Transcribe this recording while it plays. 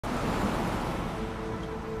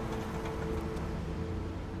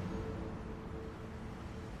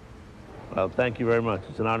Well, thank you very much.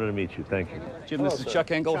 It's an honor to meet you. Thank you. Jim, this is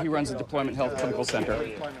Chuck Engel. He runs the Deployment Health Clinical Center.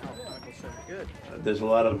 There's a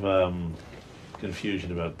lot of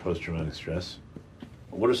confusion about post-traumatic stress.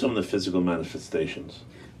 What are some of the physical manifestations?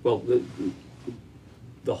 Well,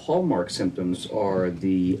 the hallmark symptoms are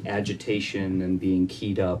the agitation and being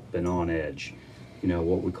keyed up and on edge. You know,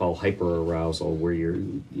 what we call hyperarousal, where you're,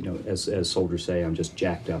 you know, as soldiers say, I'm just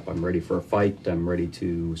jacked up. I'm ready for a fight. I'm ready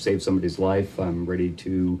to save somebody's life. I'm ready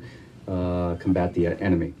to combat the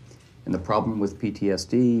enemy. And the problem with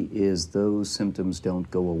PTSD is those symptoms don't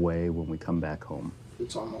go away when we come back home.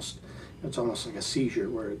 It's almost like a seizure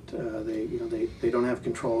where they don't have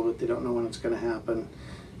control of it. They don't know when it's going to happen,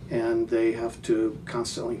 and they have to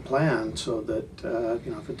constantly plan so that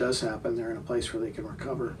if it does happen, they're in a place where they can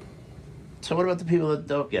recover. So what about the people that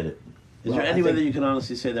don't get it? Is there any way that you can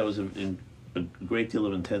honestly say that was in a great deal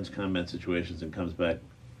of intense combat situations and comes back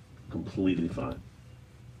completely fine?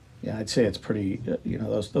 Yeah, I'd say it's pretty,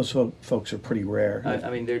 those folks are pretty rare.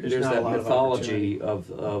 I mean, there's that mythology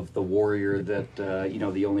of the warrior that,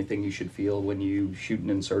 the only thing you should feel when you shoot an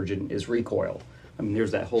insurgent is recoil. I mean,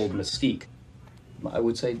 there's that whole mystique. I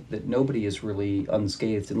would say that nobody is really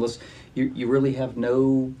unscathed unless you really have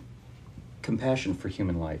no compassion for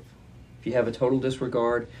human life. If you have a total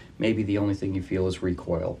disregard, maybe the only thing you feel is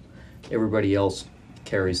recoil. Everybody else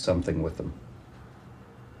carries something with them.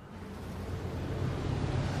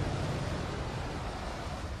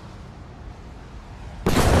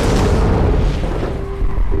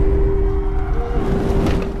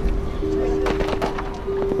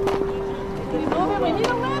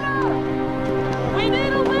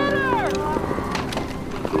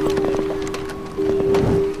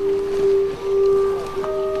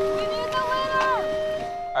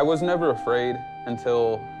 I was never afraid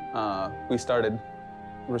until we started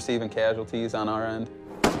receiving casualties on our end.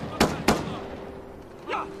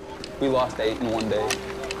 We lost 8 in one day.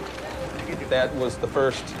 That was the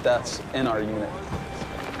first deaths in our unit.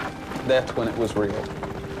 That's when it was real.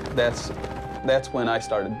 That's when I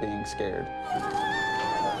started being scared.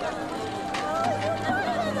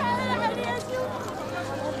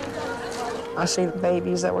 I see the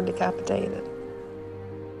babies that were decapitated.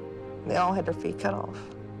 They all had their feet cut off.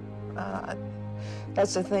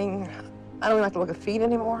 That's the thing. I don't even have to look at feet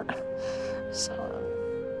anymore, so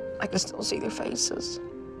I can still see their faces.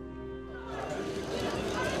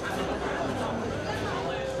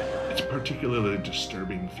 It's a particularly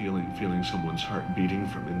disturbing feeling someone's heart beating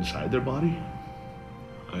from inside their body.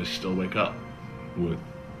 I still wake up with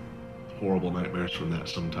horrible nightmares from that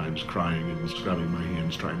sometimes, crying and scrubbing my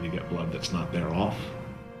hands trying to get blood that's not there off.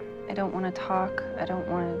 I don't want to talk. I don't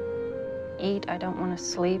want to eat. I don't want to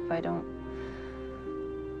sleep. I don't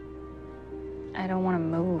want to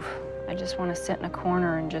move. I just want to sit in a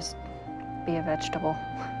corner and just be a vegetable.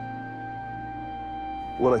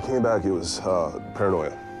 When I came back, it was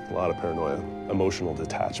paranoia, a lot of paranoia, emotional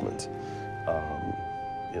detachment.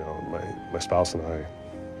 My spouse and I,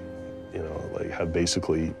 have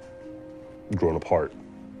basically grown apart.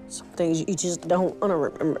 Some things you just don't want to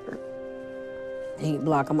remember. You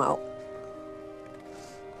block them out.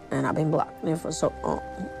 And I've been blocking it for so long.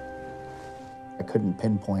 I couldn't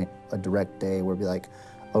pinpoint a direct day where it'd be like,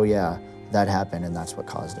 oh yeah, that happened and that's what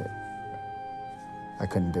caused it. I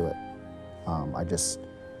couldn't do it. I just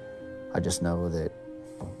know that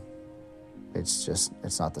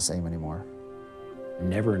it's not the same anymore.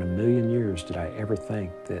 Never in a million years did I ever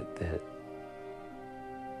think that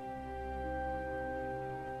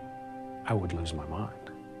I would lose my mind.